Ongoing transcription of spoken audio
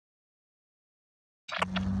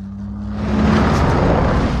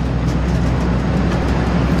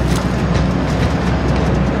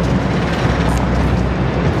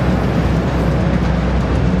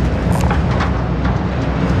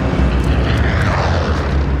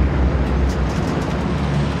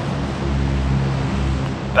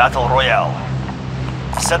Battle Royale.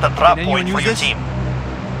 Set a drop point for your team.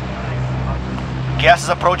 Gas is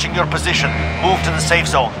approaching your position. Move to the safe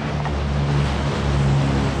zone.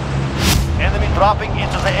 Enemy dropping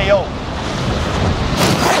into the AO.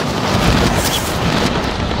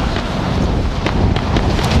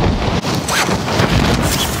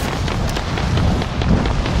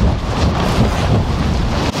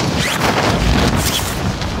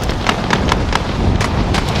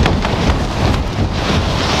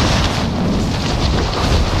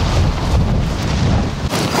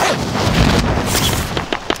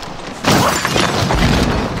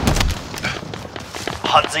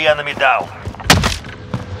 Hunt the enemy down.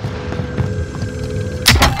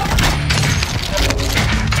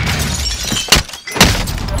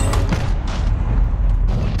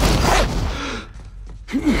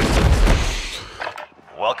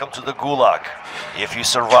 Welcome to the Gulag. If you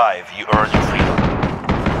survive, you earn your freedom.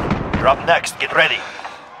 You're up next, get ready.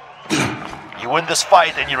 You win this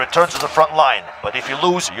fight and you return to the front line, but if you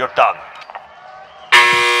lose, you're done.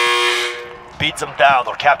 Beat them down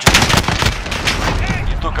or capture them.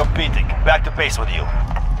 To competing. Back to base with you.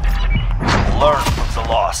 Learn from the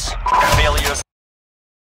loss. Failures.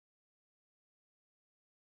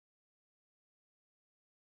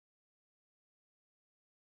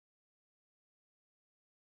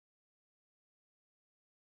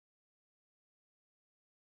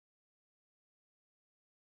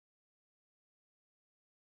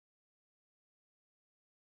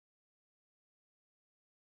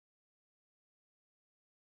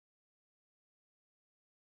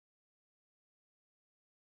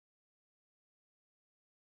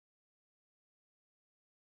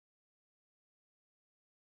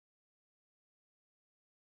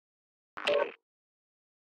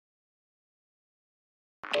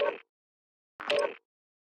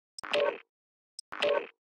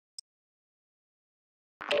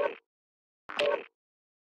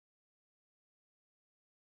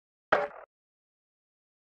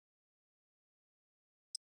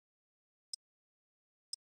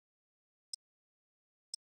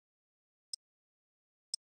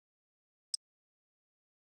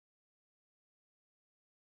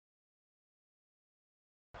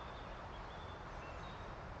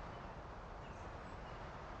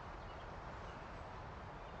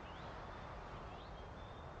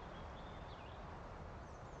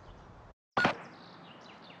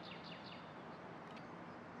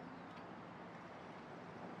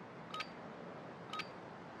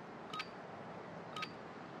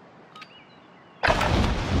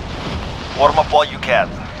 Warm up while you can.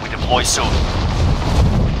 We deploy soon.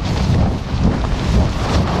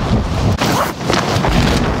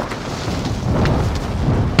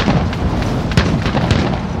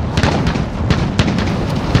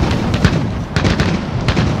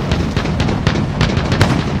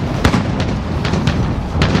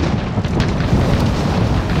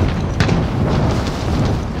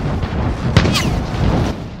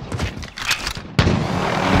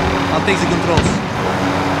 I'll take the controls.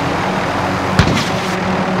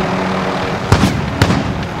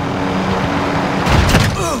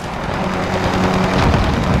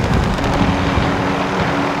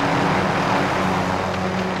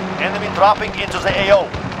 Dropping into the AO.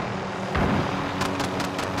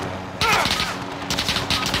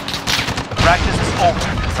 Practice is over.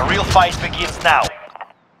 The real fight begins now.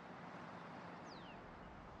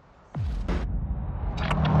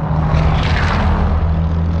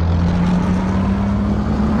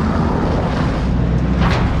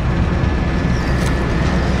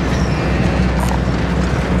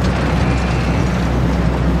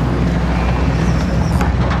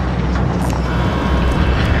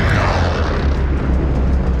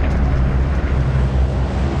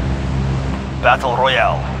 Battle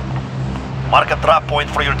Royale. Mark a drop point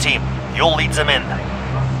for your team. You'll lead them in.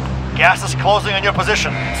 Gas is closing on your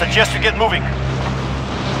position. Suggest you get moving.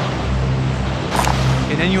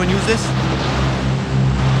 Can anyone use this?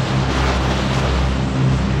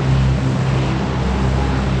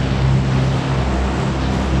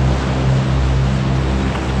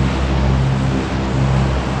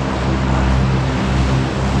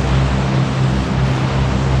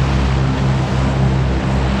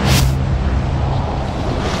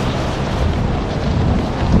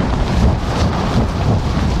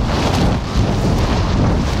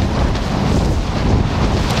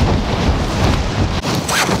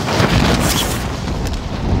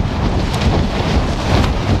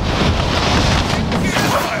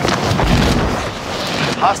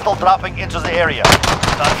 Hostile dropping into the area.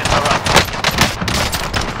 Targets are up.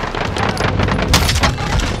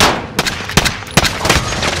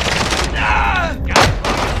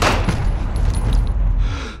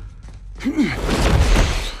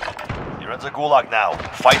 You're in the Gulag now.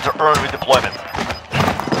 Fight to earn redeployment.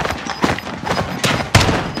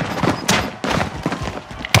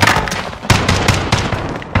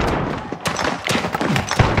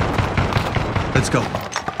 Let's go.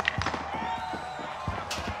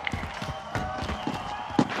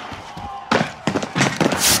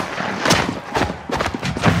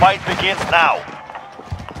 The fight begins now.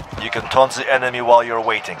 You can taunt the enemy while you're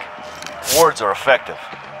waiting. Words are effective,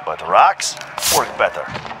 but rocks work better.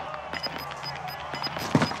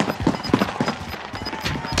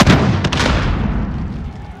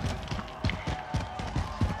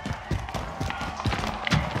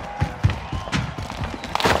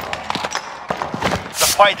 The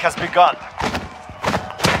fight has begun.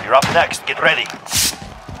 You're up next. Get ready.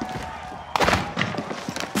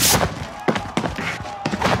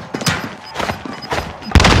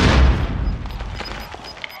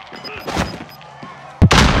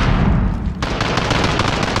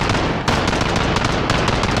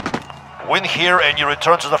 Win here and you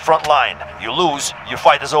return to the front line. You lose, your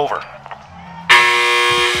fight is over.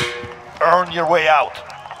 Earn your way out.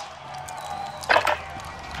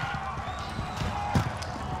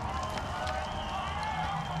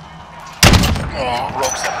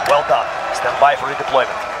 Ropes them. Well done. Stand by for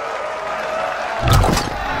redeployment.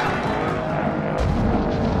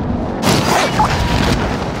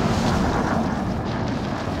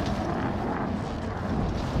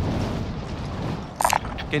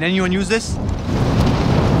 Can anyone use this?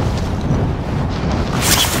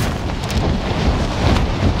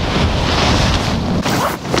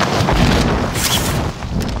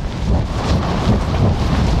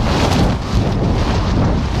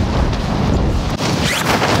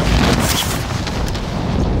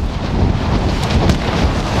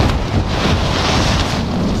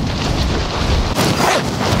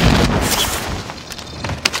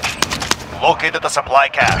 Located the supply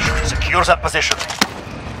cache. Secure that position.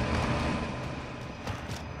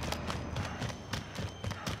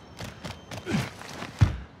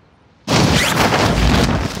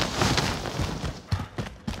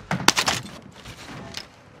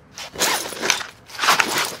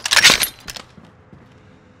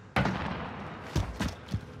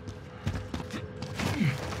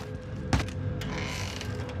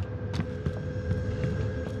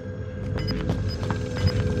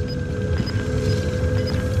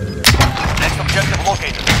 Objective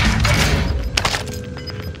located.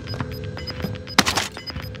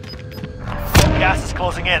 Gas is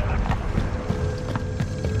closing in.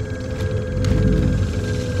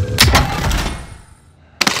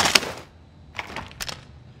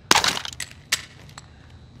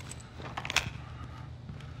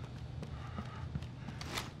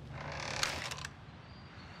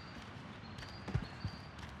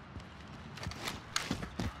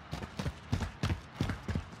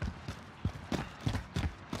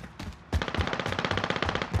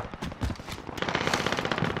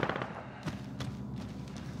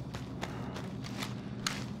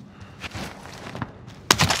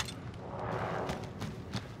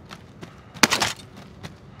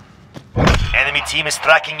 Enemy team is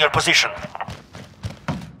tracking your position.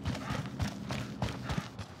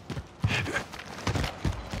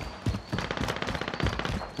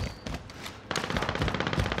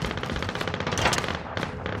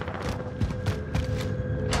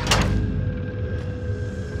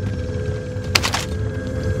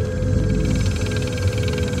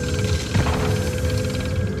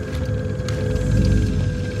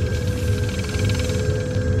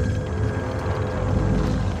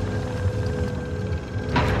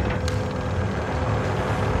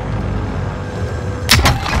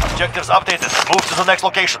 Objectives updated. Move to the next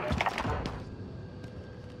location.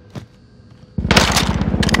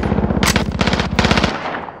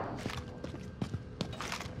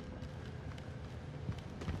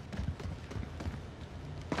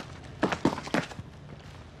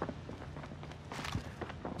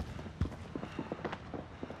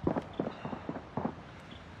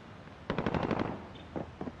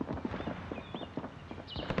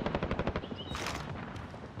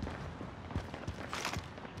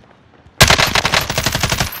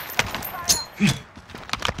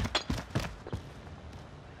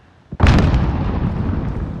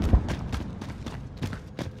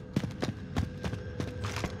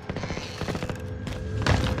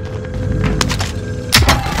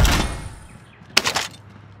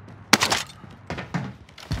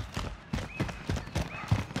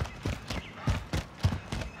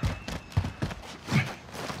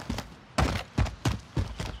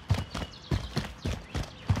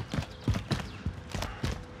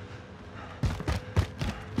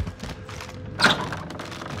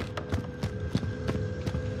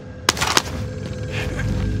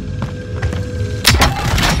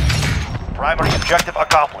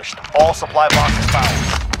 accomplished. All supply boxes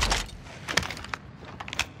found.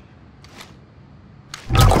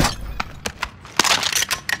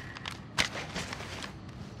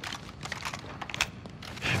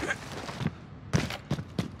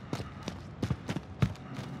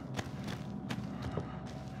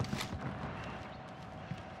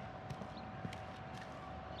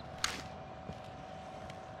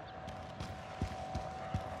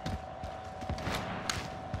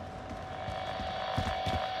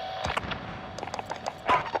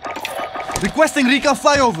 Requesting recon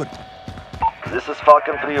flyover. This is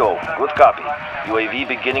Falcon 3-0. Good copy. UAV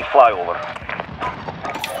beginning flyover.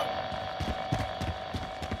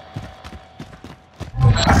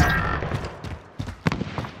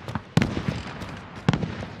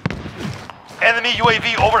 Enemy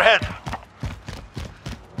UAV overhead.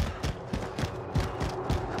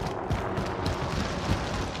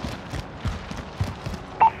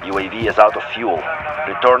 UAV is out of fuel.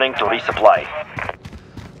 Returning to resupply.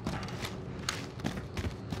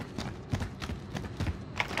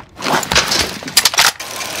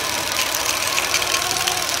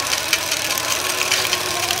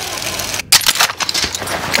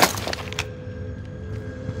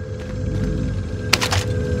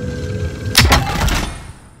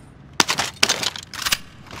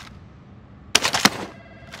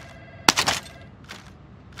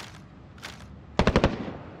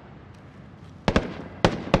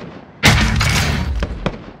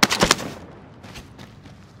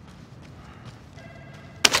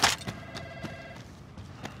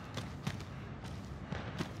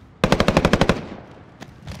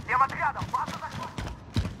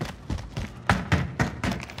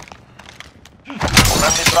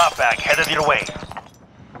 Friendly drop back headed your way.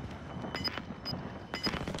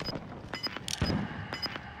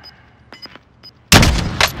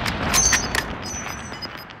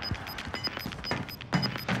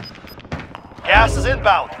 Gas is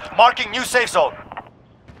inbound. Marking new safe zone.